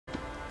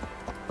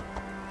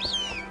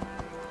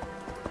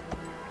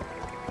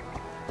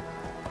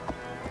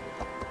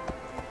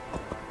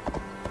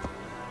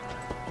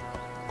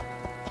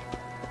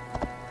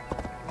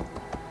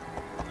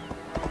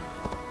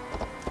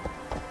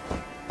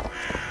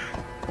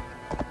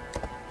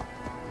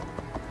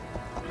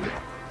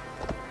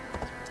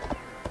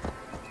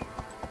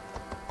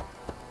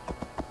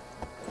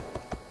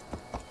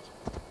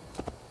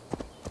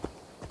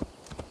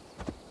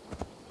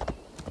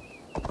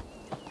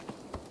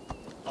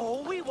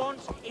All we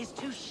want is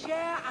to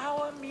share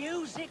our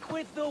music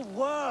with the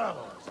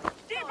world.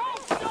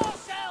 Devote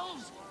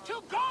yourselves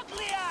to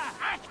godlier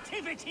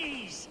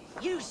activities.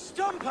 You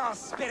stomp our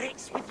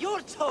spirits with your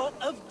talk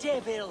of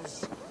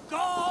devils.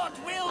 God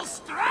will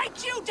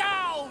strike you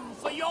down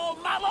for your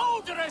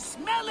malodorous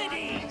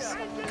melodies.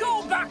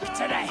 Go back to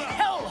the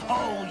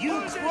hellhole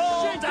you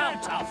crawled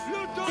out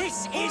of.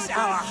 This is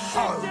our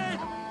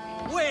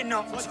home. We're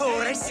not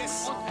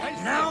tourists.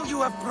 Now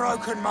you have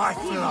broken my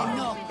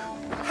flow.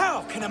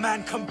 How can a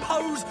man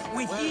compose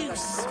with you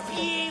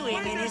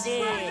spewing in his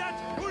ear?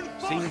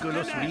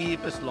 Singulus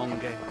rebus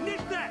longe,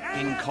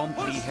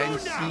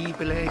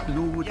 incomprehensibile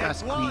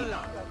gludas qui.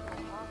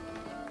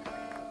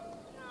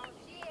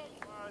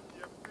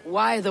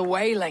 Why the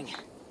wailing?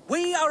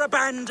 We are a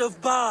band of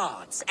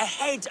bards,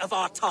 ahead of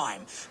our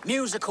time.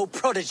 Musical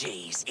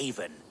prodigies,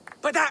 even.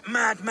 But that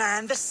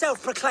madman, the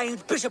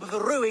self-proclaimed Bishop of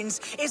the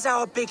Ruins, is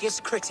our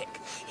biggest critic.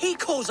 He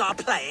calls our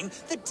playing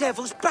the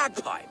Devil's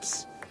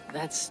Bagpipes.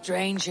 That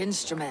strange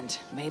instrument,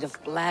 made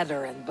of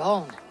bladder and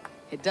bone.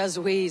 It does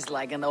wheeze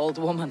like an old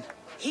woman.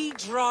 He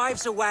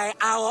drives away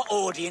our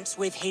audience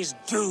with his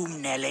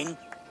doom-knelling.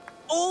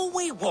 All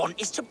we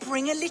want is to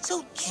bring a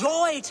little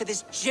joy to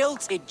this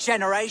jilted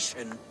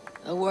generation.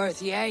 A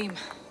worthy aim.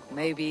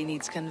 Maybe he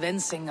needs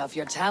convincing of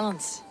your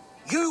talents.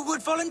 You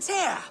would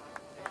volunteer?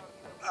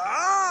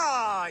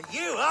 Ah,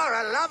 you are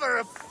a lover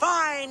of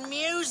fine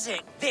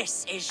music.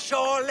 This is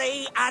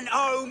surely an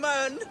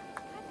omen.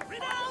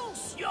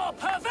 Renounce your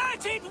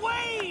perverted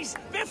ways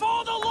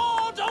before the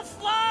Lord of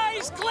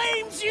Flies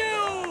claims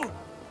you!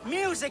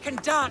 Music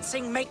and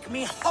dancing make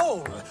me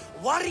whole.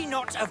 Worry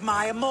not of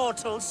my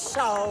immortal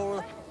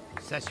soul.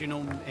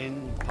 Sessionum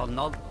in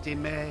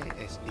penultime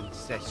est in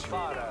session.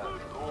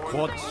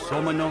 Quod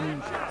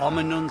somenum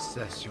hominum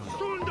session.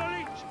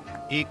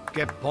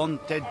 Icke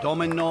ponte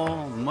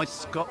domino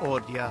musca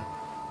odia,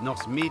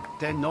 nos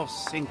mite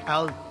nos in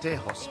alte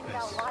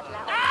hospes.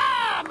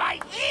 Ah, my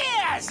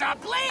ears are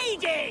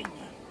bleeding!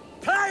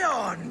 Play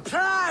on,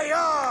 play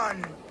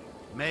on!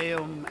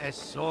 Meum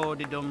est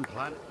sordidum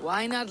plan.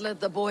 Why not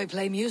let the boy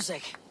play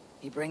music?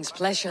 He brings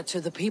pleasure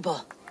to the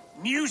people.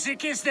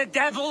 Music is the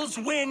devil's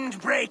wind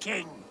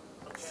breaking.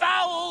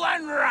 Foul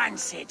and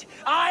rancid.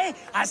 I,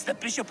 as the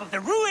Bishop of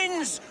the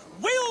Ruins,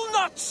 will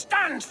not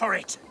stand for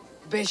it.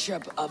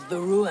 Bishop of the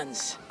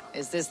Ruins.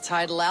 Is this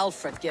title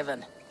Alfred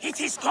given? It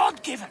is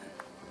God-given.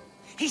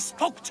 He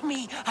spoke to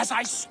me as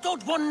I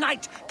stood one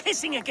night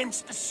pissing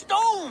against the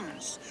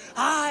stones.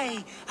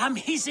 I am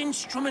his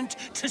instrument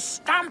to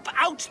stamp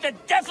out the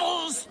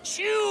devil's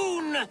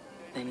tune.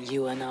 Then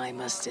you and I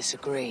must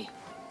disagree.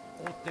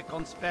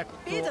 God's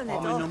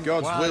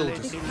will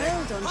to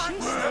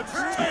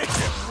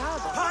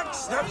Punch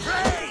the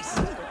priest!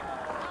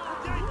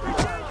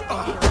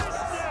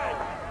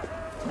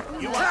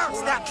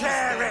 Crouch that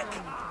cleric!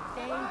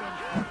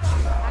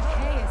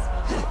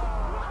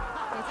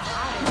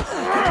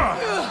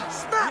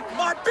 Smack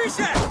my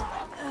bishop!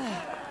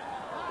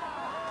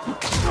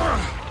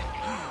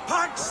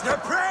 Punch the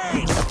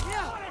priest!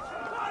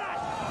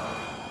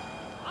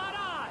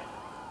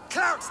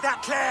 Crouch that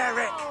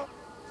cleric!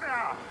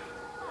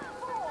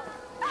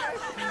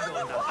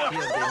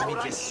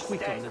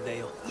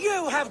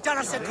 You have done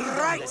us a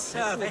great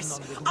service.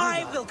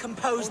 I will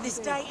compose this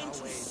day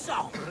into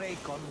song.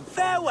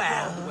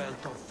 Farewell.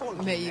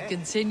 May you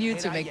continue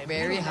to make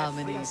merry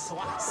harmonies.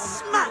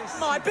 Smack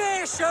my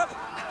bishop!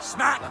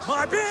 Smack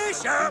my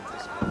bishop!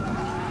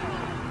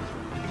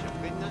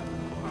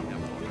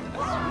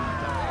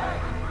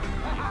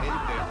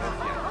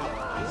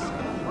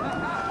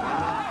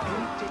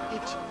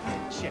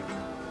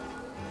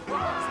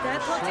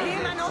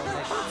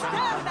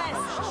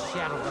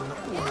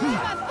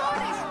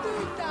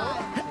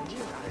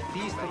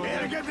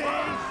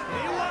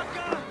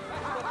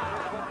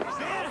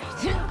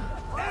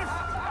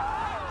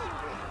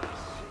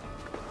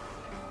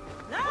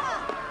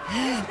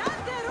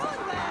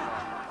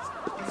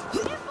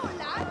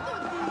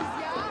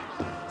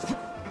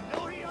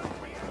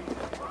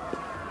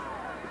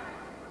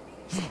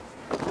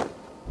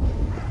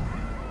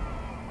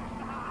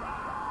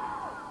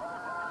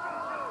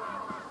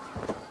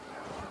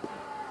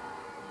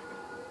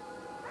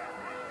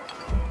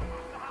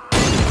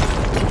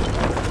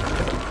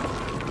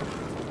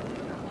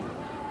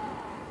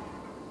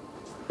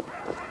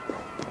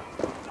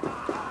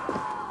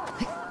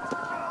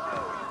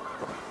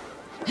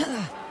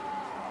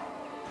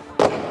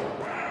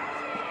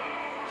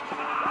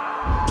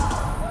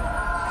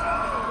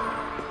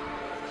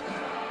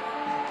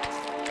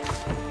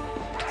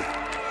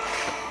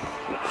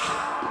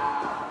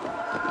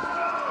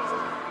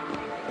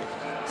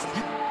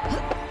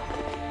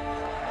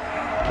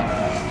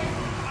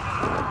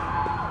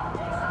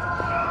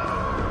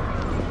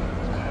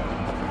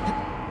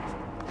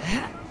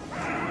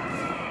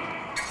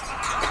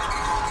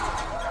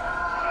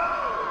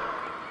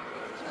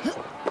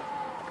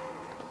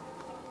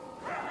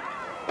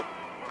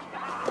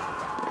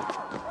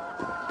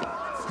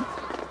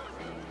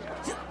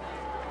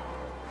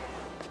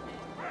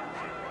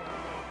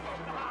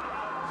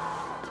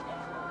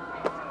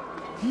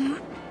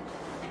 Hmm?